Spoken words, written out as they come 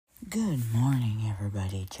Good morning,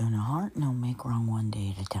 everybody. Jonah Hart, no make wrong one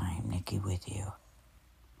day at a time. Nikki with you.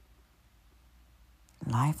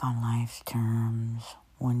 Life on life's terms,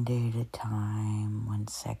 one day at a time, 1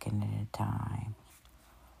 second at a time.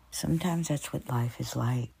 Sometimes that's what life is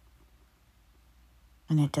like.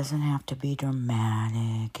 And it doesn't have to be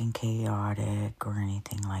dramatic and chaotic or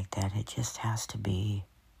anything like that. It just has to be.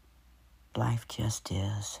 Life just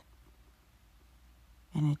is.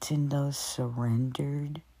 And it's in those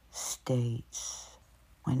surrendered states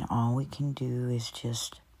when all we can do is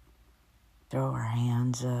just throw our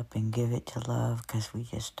hands up and give it to love because we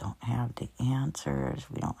just don't have the answers.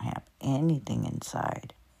 We don't have anything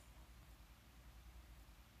inside.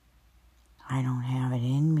 I don't have it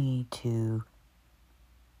in me to,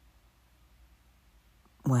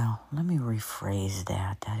 let me rephrase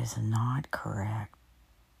that. That is not correct.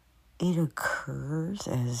 It occurs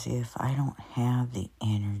as if I don't have the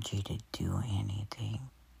energy to do anything.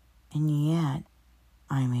 And yet,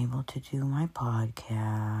 I'm able to do my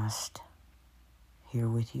podcast here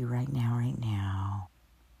with you right now.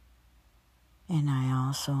 And I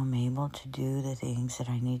also am able to do the things that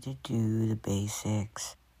I need to do, the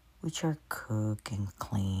basics, which are cook and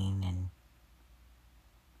clean. And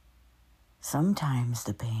sometimes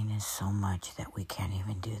the pain is so much that we can't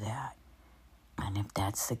even do that. And if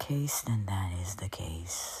that's the case, then that is the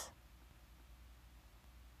case.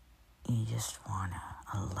 You just want to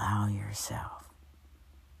allow yourself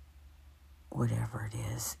whatever it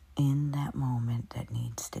is in that moment that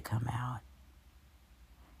needs to come out.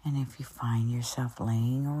 And if you find yourself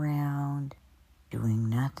laying around, doing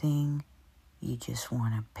nothing, you just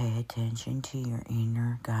want to pay attention to your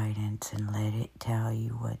inner guidance and let it tell you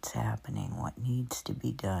what's happening, what needs to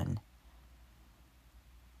be done.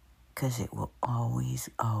 Because it will always,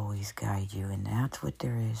 always guide you, and that's what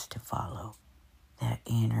there is to follow. That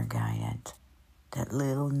inner guidance, that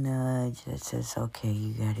little nudge that says, okay,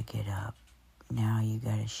 you got to get up. Now you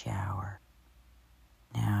got to shower.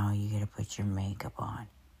 Now you got to put your makeup on.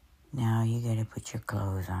 Now you got to put your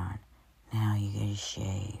clothes on. Now you got to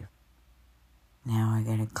shave. Now I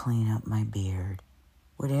got to clean up my beard.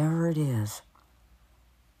 Whatever it is,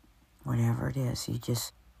 you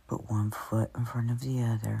just put one foot in front of the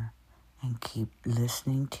other and keep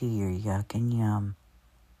listening to your yuck and yum.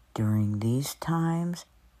 During these times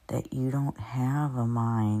that you don't have a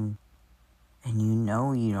mind, and you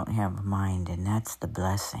know you don't have a mind, and that's the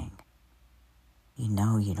blessing. You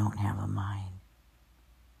know you don't have a mind.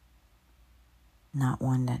 Not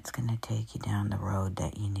one that's going to take you down the road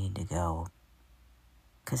that you need to go.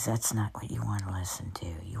 Because that's not what you want to listen to.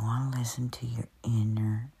 You want to listen to your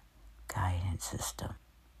inner guidance system.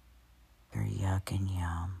 Your yuck and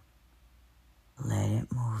yum. Let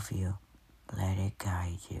it move you. Let it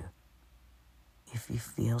guide you. If you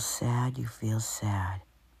feel sad, you feel sad.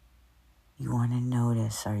 You want to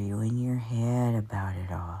notice, are you in your head about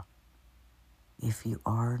it all? If you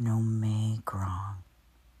are, no make wrong.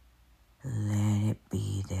 Let it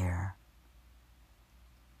be there.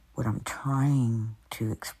 What I'm trying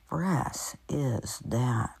to express is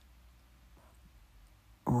that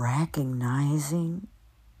recognizing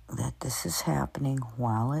that this is happening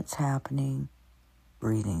while it's happening,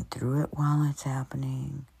 breathing through it while it's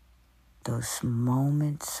happening, those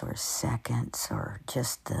moments or seconds or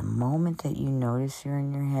just the moment that you notice you're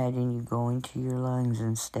in your head and you go into your lungs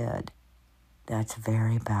instead, that's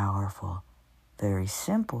very powerful, very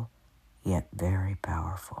simple, yet very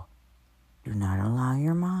powerful. Do not allow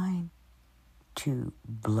your mind to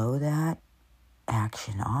blow that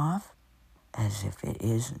action off as if it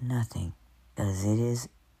is nothing, because it is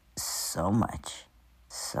so much,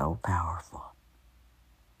 so powerful.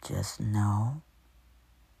 Just know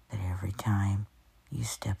that every time you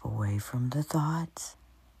step away from the thoughts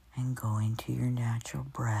and go into your natural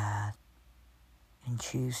breath and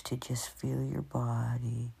choose to just feel your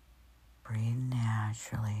body breathe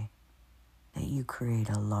naturally, that you create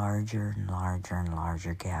a larger and larger and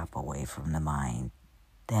larger gap away from the mind.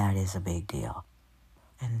 That is a big deal.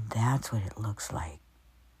 And that's what it looks like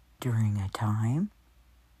during a time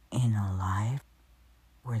in a life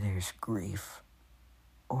where there's grief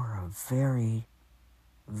or a very,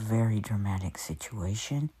 very dramatic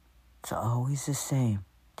situation. It's always the same.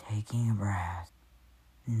 Taking a breath,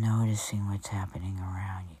 noticing what's happening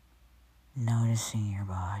around you, noticing your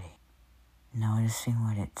body, noticing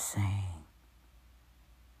what it's saying,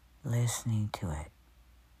 listening to it,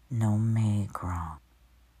 no make wrong,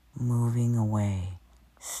 moving away,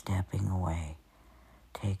 stepping away,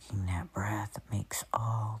 taking that breath makes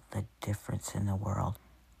all the difference in the world.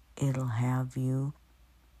 It'll have you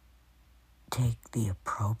take the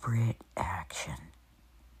appropriate action.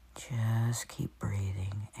 Just keep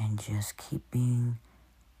breathing and just keep being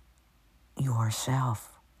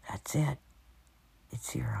yourself. That's it.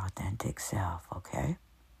 It's your authentic self, okay?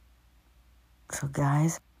 So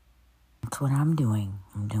guys, that's what I'm doing.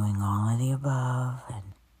 I'm doing all of the above,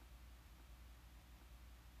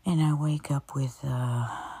 and I wake up with a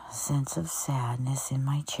sense of sadness in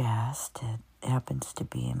my chest. It happens to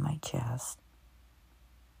be in my chest.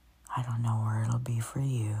 I don't know where it'll be for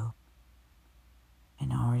you.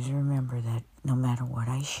 And always remember that no matter what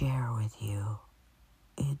I share with you,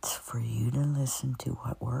 it's for you to listen to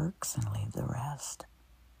what works and leave the rest.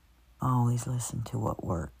 Always listen to what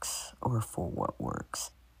works, or for what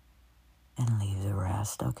works, and leave the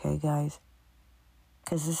rest, okay, guys?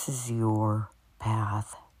 Because this is your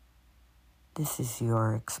path. This is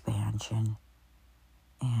your expansion.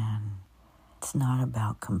 And it's not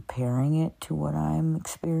about comparing it to what I'm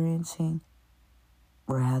experiencing.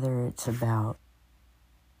 Rather, it's about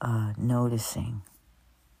noticing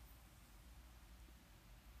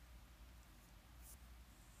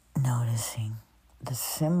the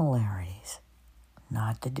similarities,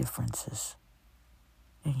 not the differences,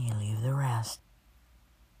 and you leave the rest.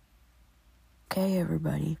 Okay,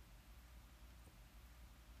 everybody.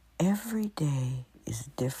 Every day is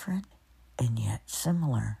different and yet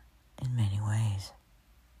similar in many ways.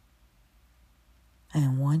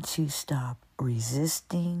 And once you stop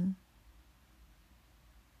resisting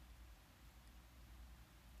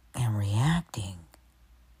and reacting,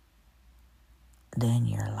 then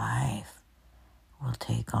your life will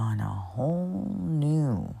take on a whole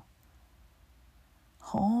new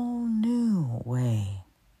way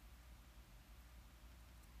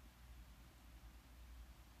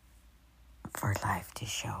for life to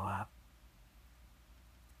show up.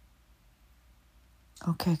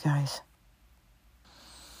 Okay, guys.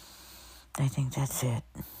 I think that's it.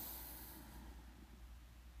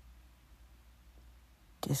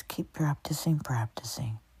 Just keep practicing.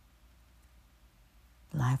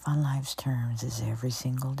 Life on life's terms is every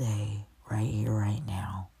single day, right here, right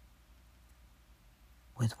now.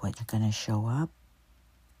 With what's going to show up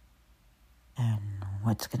and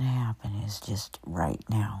what's going to happen is just right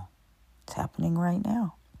now. It's happening right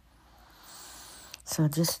now. So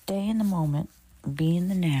just stay in the moment, be in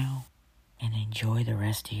the now, and enjoy the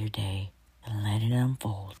rest of your day and let it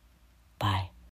unfold. Bye.